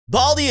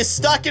Baldi is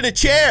stuck in a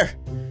chair.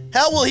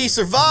 How will he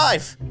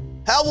survive?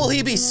 How will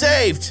he be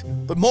saved?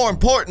 But more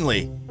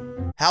importantly,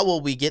 how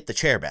will we get the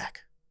chair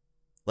back?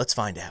 Let's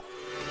find out.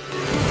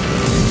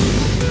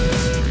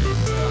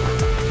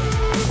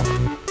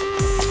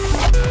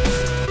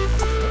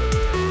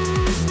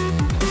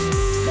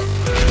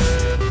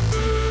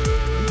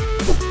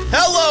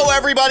 Hello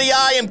everybody,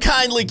 I am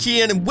kindly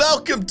Keyin, and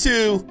welcome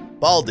to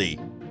Baldi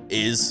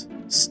Is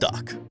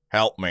Stuck.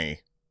 Help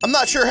me. I'm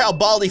not sure how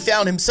Baldi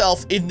found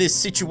himself in this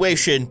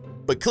situation,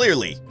 but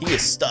clearly he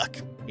is stuck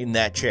in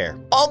that chair.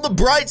 On the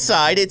bright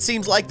side, it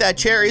seems like that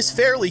chair is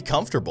fairly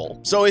comfortable.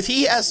 So if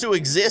he has to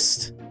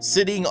exist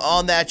sitting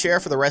on that chair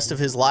for the rest of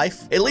his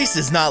life, at least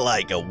it's not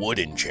like a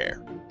wooden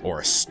chair or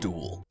a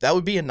stool. That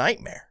would be a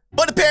nightmare.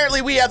 But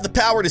apparently we have the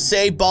power to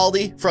save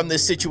Baldi from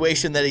this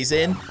situation that he's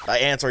in by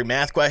answering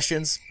math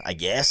questions, I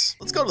guess.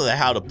 Let's go to the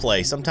how to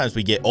play. Sometimes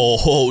we get,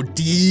 oh,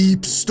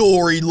 deep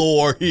story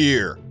lore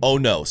here. Oh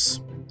no,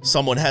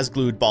 someone has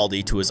glued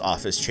Baldi to his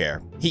office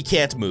chair. He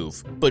can't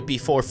move, but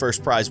before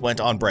First Prize went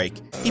on break,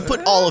 he put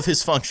all of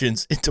his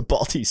functions into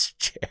Baldi's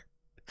chair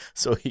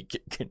so he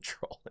could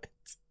control it.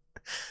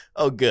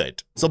 Oh,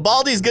 good. So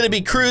Baldi's gonna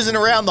be cruising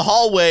around the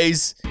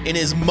hallways in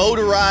his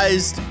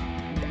motorized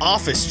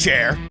office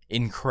chair.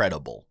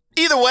 Incredible.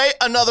 Either way,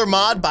 another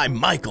mod by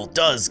Michael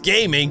Does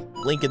Gaming.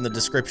 Link in the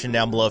description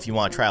down below if you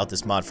want to try out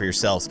this mod for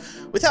yourselves.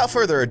 Without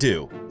further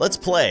ado, let's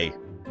play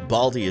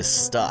Baldi Is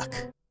Stuck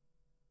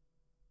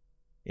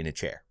in a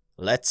chair.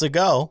 Let's-a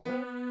go.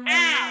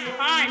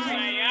 Hi,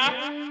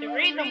 player. The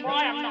reason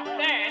why I'm not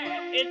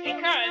there is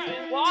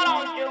because while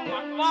I was doing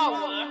my flower,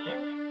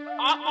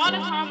 by the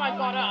time I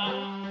got up,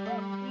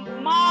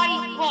 my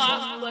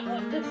butt was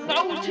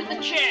sewn to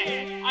the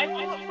chair. I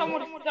thought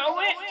someone would sew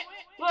it,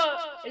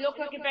 but it looked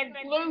like it had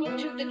been glued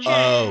to the chair.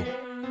 Oh.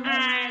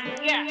 And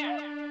yeah,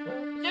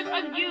 just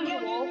as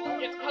usual,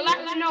 just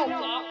collect the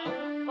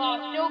notebook, but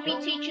I'll still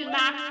be teaching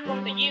math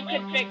from the You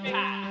Can Fix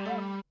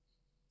pad.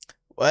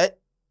 What?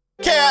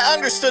 Okay, I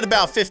understood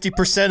about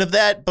 50% of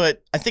that,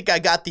 but I think I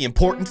got the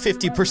important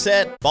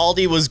 50%.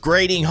 Baldi was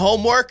grading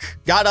homework,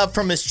 got up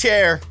from his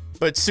chair,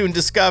 but soon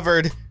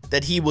discovered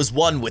that he was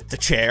one with the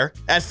chair.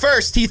 At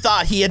first, he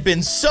thought he had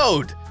been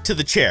sewed to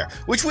the chair,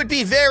 which would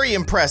be very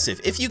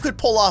impressive. If you could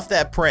pull off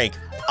that prank,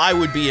 I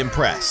would be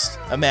impressed.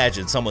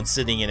 Imagine someone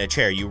sitting in a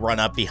chair, you run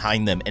up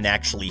behind them and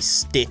actually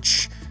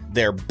stitch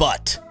their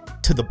butt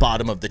to the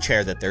bottom of the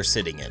chair that they're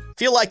sitting in.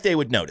 Feel like they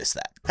would notice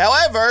that.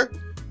 However,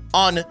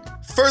 on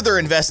further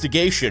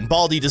investigation,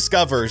 Baldi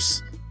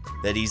discovers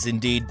that he's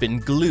indeed been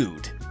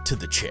glued to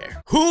the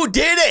chair. Who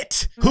did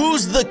it?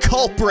 Who's the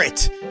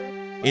culprit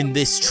in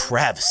this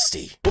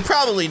travesty? We'll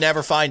probably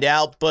never find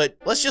out, but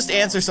let's just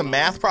answer some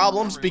math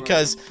problems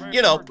because,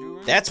 you know,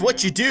 that's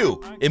what you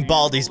do in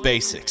Baldi's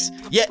Basics.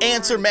 You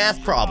answer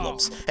math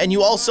problems. And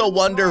you also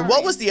wonder,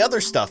 what was the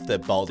other stuff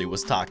that Baldi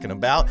was talking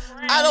about?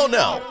 I don't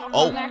know.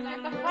 Oh.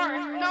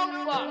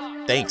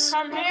 Thanks.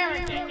 Come here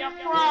and get your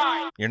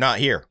prize. You're not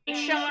here. A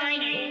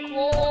shiny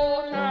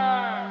quarter.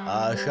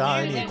 A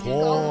shiny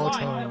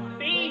quarter.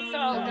 Be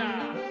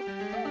soda.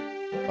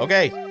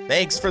 Okay,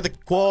 thanks for the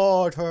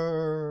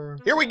quarter.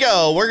 Here we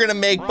go, we're gonna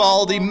make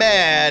Baldi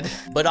mad,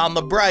 but on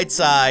the bright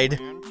side,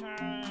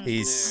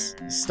 he's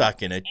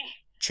stuck in a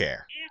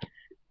chair.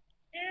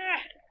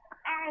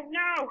 Oh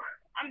no,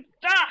 I'm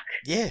stuck.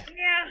 Yeah,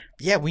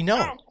 yeah, we know.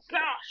 Oh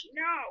gosh,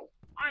 no,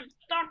 I'm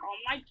stuck on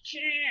my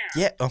chair.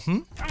 Yeah, Oh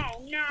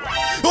no.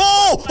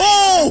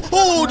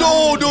 Oh,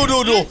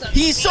 no.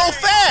 He's so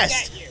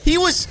fast. He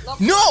was,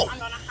 no. I'm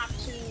gonna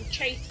have to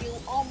chase you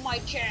on my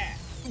chair.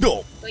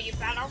 No. So you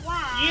better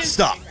run.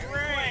 Stop.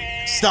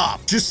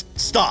 Stop. Just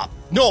stop.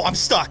 No, I'm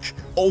stuck.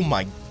 Oh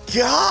my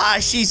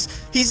gosh.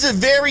 He's a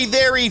very,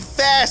 very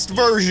fast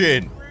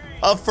version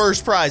of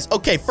First Prize.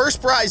 Okay,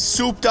 First Prize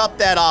souped up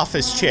that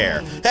office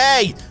chair.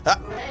 Hey.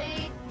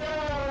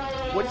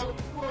 What?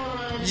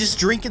 You just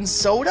drinking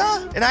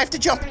soda? And I have to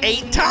jump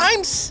 8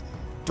 times?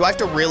 Do I have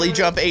to really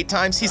jump 8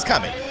 times? He's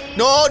coming.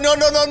 No.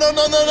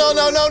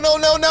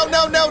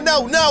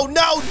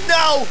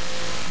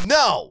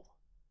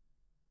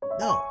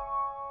 No.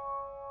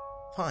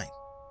 Fine.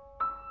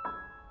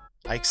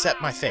 I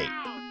accept my fate.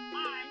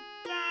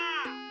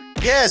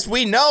 Yes,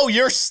 we know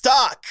you're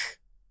stuck.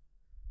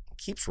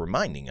 Keeps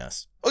reminding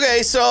us.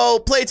 Okay, so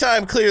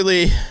Playtime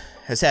clearly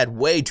has had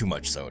way too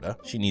much soda.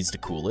 She needs to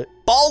cool it.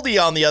 Baldi,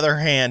 on the other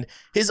hand,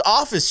 his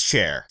office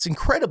chair, it's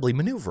incredibly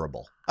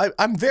maneuverable.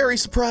 I'm very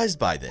surprised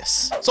by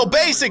this. So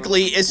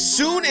basically, as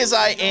soon as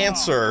I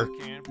answer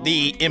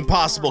the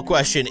impossible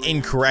question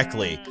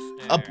incorrectly,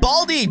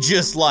 Baldi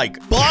just like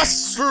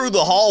busts through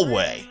the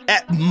hallway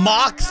at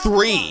Mach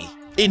 3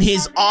 in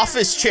his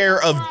office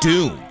chair of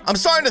doom. I'm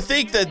starting to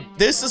think that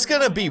this is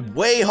gonna be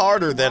way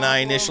harder than I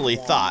initially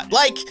thought.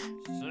 Like,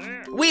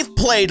 we've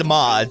played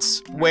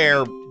mods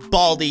where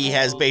Baldi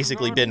has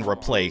basically been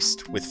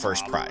replaced with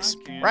First Prize,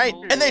 right?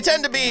 And they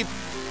tend to be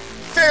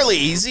fairly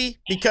easy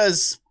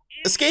because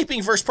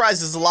escaping First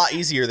Prize is a lot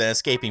easier than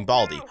escaping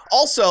Baldi.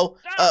 Also,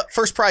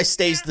 First Prize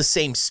stays the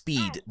same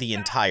speed the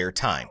entire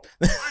time.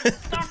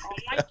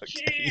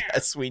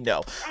 Yes, we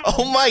know.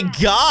 Oh my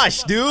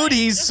gosh, dude,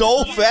 he's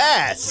so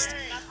fast.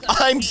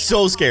 I'm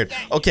so scared.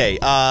 Okay,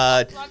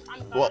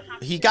 well,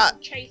 he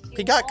got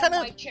kind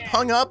of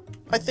hung up,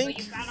 I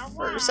think,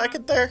 for a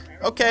second there.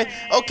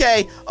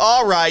 Okay,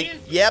 all right,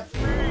 yep,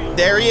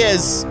 there he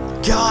is.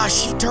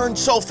 Gosh, he turned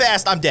so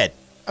fast. I'm dead.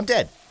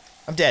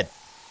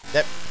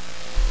 That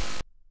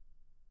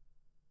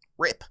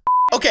rip.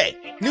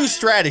 Okay, new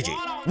strategy.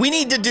 We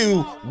need to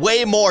do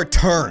way more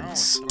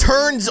turns.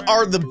 Turns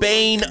are the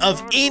bane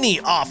of any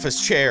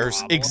office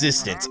chair's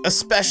existence,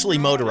 especially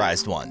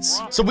motorized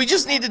ones. So we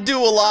just need to do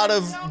a lot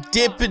of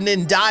dipping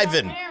and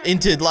diving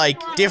into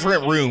like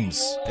different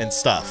rooms and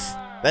stuff.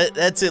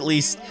 That's at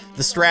least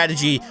the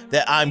strategy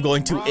that I'm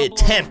going to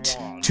attempt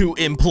to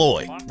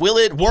employ. Will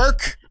it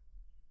work?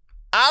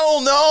 I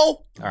don't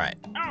know. All right.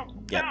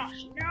 Yep.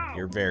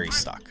 You're very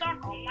stuck.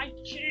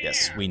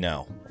 Yes, we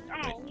know.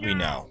 We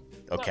know.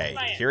 Okay,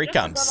 here he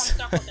comes.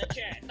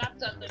 Okay.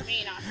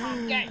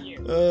 I'm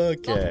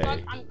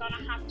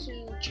gonna have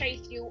to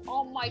chase you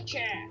on my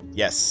chair.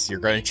 Yes, you're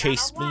gonna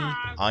chase me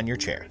on your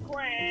chair.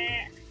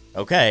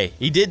 Okay,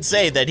 he did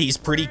say that he's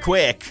pretty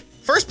quick.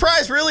 First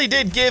Prize really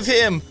did give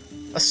him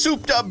a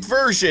souped up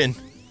version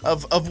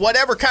of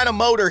whatever kind of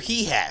motor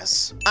he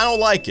has. I don't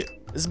like it.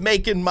 It's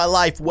making my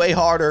life way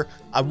harder.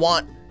 I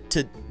want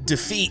to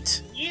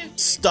defeat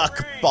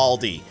Stuck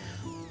Baldi.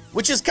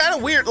 Which is kind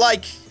of weird,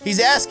 like, he's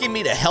asking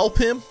me to help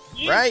him,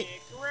 right?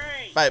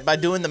 By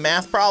doing the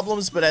math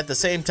problems, but at the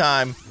same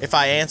time, if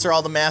I answer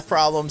all the math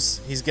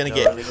problems, he's gonna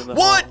get,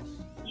 what?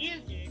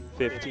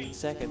 15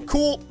 seconds.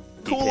 Cool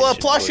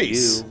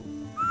plushies.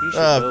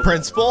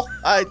 Principal,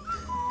 I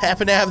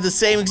happen to have the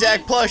same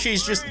exact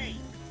plushies just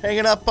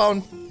hanging up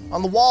on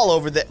the wall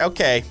over there.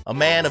 Okay, a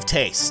man of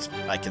taste,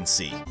 I can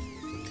see.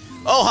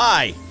 Oh,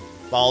 hi,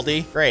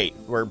 Baldi. Great,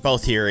 we're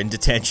both here in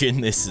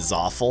detention. This is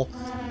awful.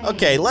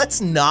 Okay,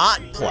 let's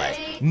not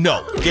play.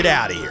 No, get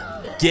out of here.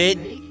 Get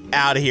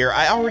out of here.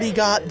 I already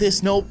got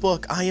this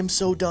notebook. I am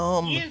so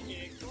dumb.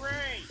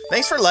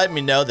 Thanks for letting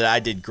me know that I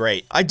did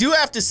great. I do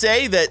have to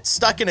say that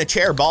Stuck in a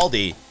Chair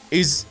Baldi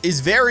is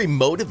very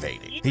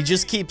motivating. He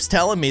just keeps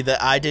telling me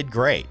that I did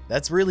great.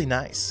 That's really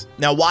nice.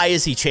 Now, why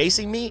is he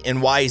chasing me?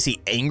 And why is he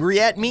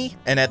angry at me?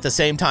 And at the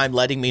same time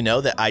letting me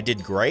know that I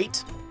did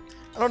great?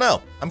 I don't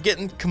know. I'm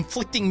getting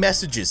conflicting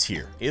messages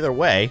here. Either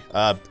way,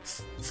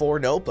 4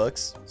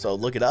 notebooks, so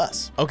look at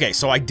us. Okay,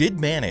 so I did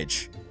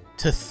manage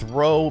to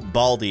throw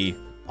Baldi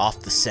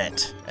off the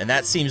scent, and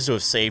that seems to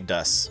have saved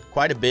us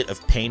quite a bit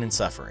of pain and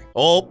suffering.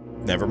 Oh,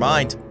 never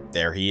mind.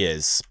 There he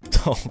is.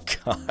 Oh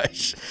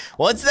gosh.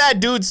 Once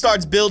that dude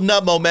starts building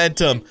up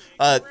momentum,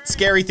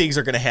 scary things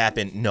are gonna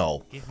happen.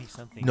 No,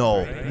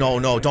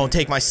 don't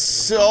take my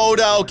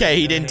soda. Okay,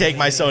 he didn't take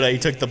my soda, he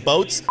took the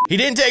boats. He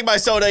didn't take my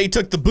soda, he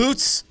took the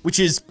boots, which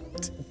is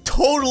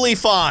totally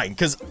fine,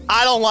 because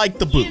I don't like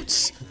the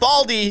boots.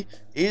 Baldi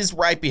is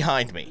right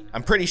behind me.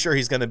 I'm pretty sure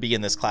he's gonna be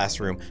in this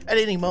classroom at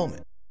any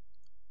moment.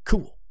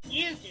 Cool.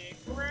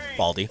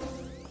 Baldi,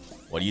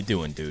 what are you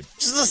doing, dude?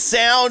 Just the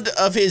sound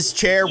of his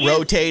chair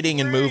rotating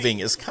and moving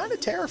is kind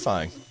of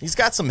terrifying. He's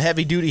got some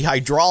heavy-duty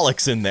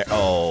hydraulics in there.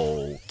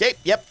 Oh, okay,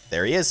 yep,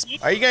 there he is.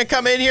 Are you gonna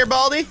come in here,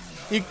 Baldi?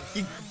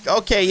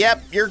 Okay,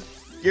 yep, you're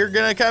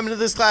gonna come into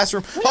this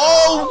classroom.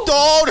 Oh,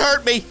 don't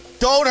hurt me.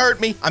 Don't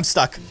hurt me. I'm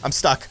stuck.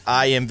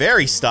 I am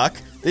very stuck.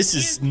 This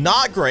is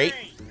not great.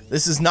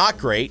 This is not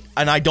great,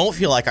 and I don't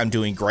feel like I'm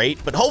doing great,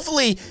 but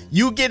hopefully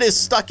you get as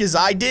stuck as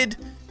I did.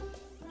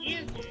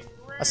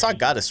 I saw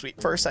Gotta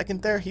Sweet for a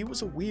second there. He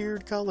was a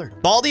weird color.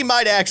 Baldi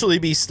might actually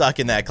be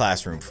stuck in that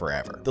classroom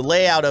forever. The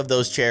layout of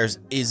those chairs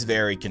is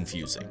very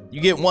confusing.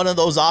 You get one of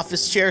those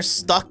office chairs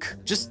stuck,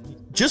 just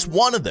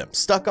one of them,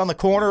 stuck on the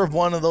corner of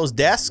one of those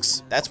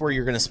desks. That's where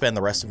you're gonna spend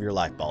the rest of your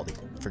life, Baldi.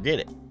 Forget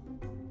it.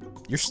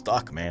 You're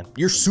stuck, man.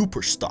 You're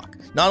super stuck.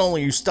 Not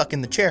only are you stuck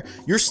in the chair,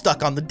 you're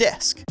stuck on the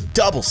desk.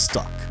 Double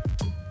stuck.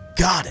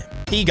 Got him.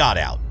 He got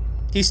out.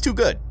 He's too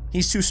good.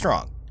 He's too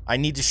strong. I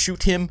need to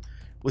shoot him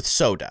with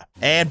soda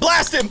and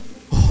blast him.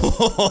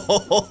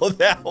 Oh,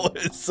 that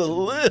was a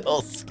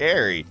little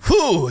scary.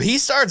 Whew, he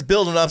starts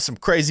building up some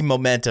crazy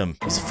momentum.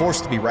 He's a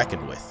force to be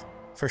reckoned with,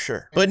 for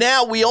sure. But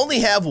now we only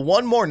have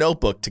one more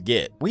notebook to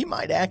get. We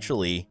might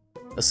actually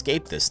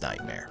escape this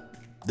nightmare.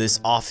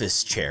 This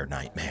office chair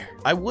nightmare.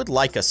 I would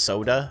like a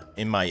soda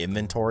in my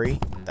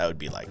inventory. That would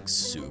be like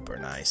super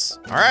nice.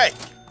 All right,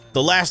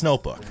 the last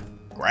notebook.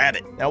 Grab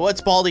it. Now, what's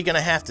Baldi gonna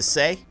have to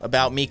say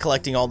about me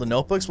collecting all the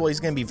notebooks? Well,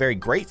 he's gonna be very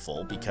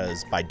grateful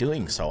because by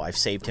doing so, I've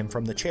saved him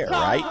from the chair,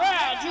 right?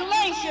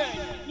 Congratulations!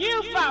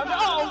 You found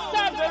all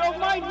 7 of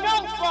my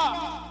notebooks!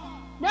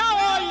 Now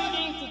all you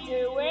need to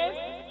do is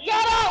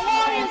get out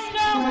while you're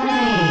still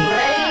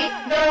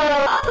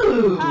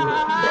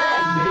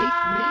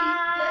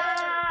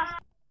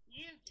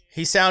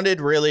He sounded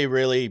really,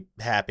 really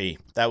happy.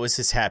 That was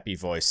his happy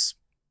voice,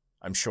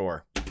 I'm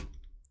sure.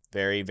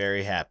 Very,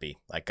 very happy,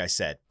 like I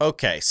said.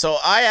 Okay, so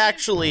I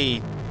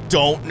actually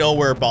don't know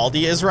where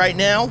Baldi is right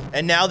now.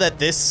 And now that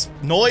this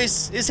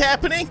noise is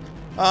happening,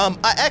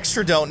 I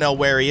extra don't know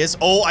where he is.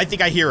 Oh, I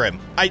think I hear him.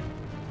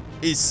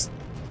 Is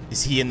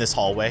he in this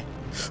hallway?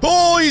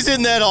 Oh, he's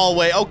in that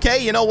hallway.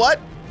 Okay, you know what?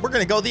 We're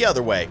gonna go the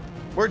other way.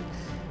 We're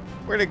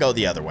gonna go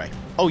the other way.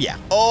 Oh, yeah.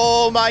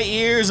 Oh, my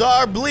ears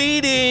are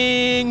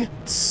bleeding.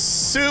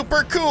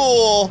 Super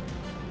cool.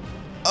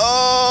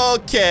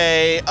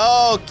 Okay.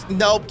 Oh,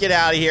 nope. Get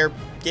out of here.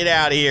 Get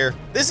out of here.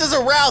 This is a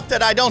route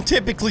that I don't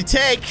typically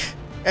take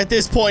at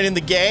this point in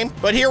the game,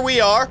 but here we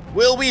are.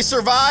 Will we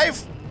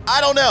survive?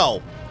 I don't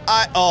know.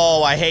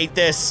 Oh, I hate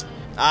this.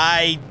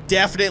 I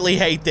definitely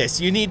hate this.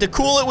 You need to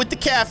cool it with the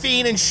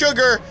caffeine and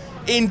sugar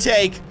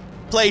intake.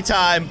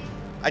 Playtime.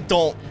 I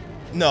don't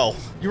know.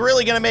 You're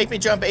really gonna make me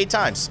jump 8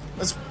 times.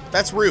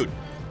 That's rude.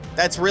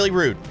 That's really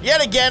rude.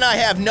 Yet again, I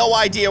have no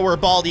idea where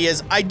Baldi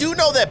is. I do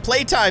know that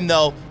playtime,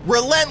 though,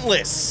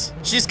 relentless.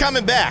 She's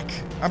coming back.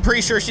 I'm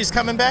pretty sure she's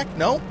coming back.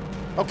 No?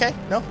 Okay,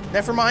 no,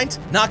 never mind.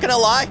 Not gonna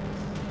lie,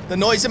 the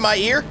noise in my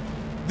ear,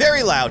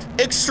 very loud,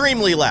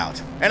 extremely loud.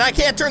 And I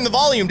can't turn the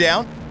volume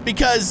down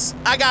because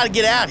I gotta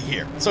get out of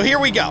here. So here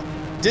we go.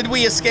 Did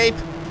we escape?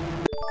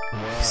 We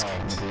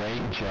escaped.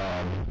 Great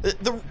job.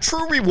 The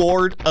true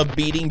reward of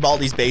beating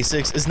Baldi's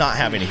Basics is not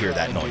having to hear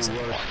that noise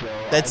anymore.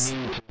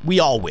 We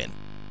all win.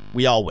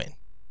 We all win.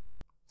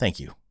 Thank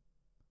you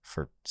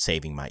for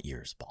saving my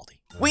ears, Baldi.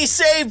 We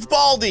saved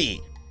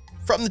Baldi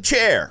from the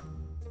chair.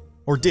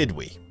 Or did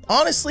we?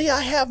 Honestly,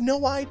 I have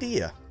no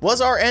idea. Was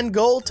our end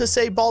goal to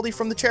save Baldi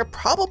from the chair?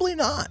 Probably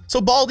not.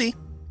 So Baldi,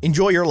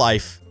 enjoy your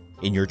life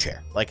in your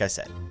chair. Like I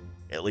said,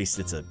 at least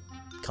it's a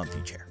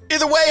comfy chair.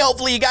 Either way,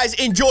 hopefully you guys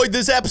enjoyed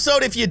this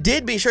episode. If you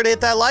did, be sure to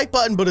hit that like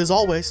button. But as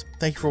always,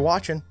 thank you for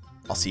watching.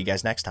 I'll see you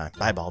guys next time.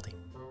 Bye, Baldi.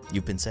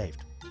 You've been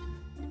saved.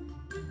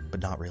 But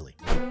not really.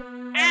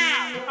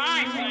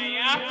 Hi,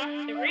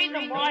 player. The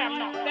reason why I'm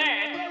not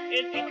dead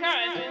is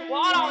because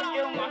while I was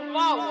doing my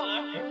flower,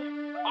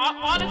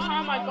 by the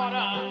time I got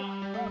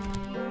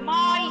up,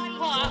 my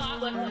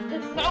butt was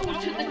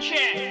sewn to the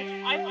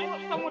chair. I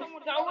thought someone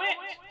sew it,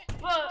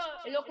 but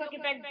it looked like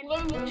it been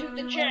glued to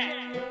the chair.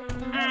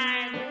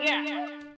 And yeah.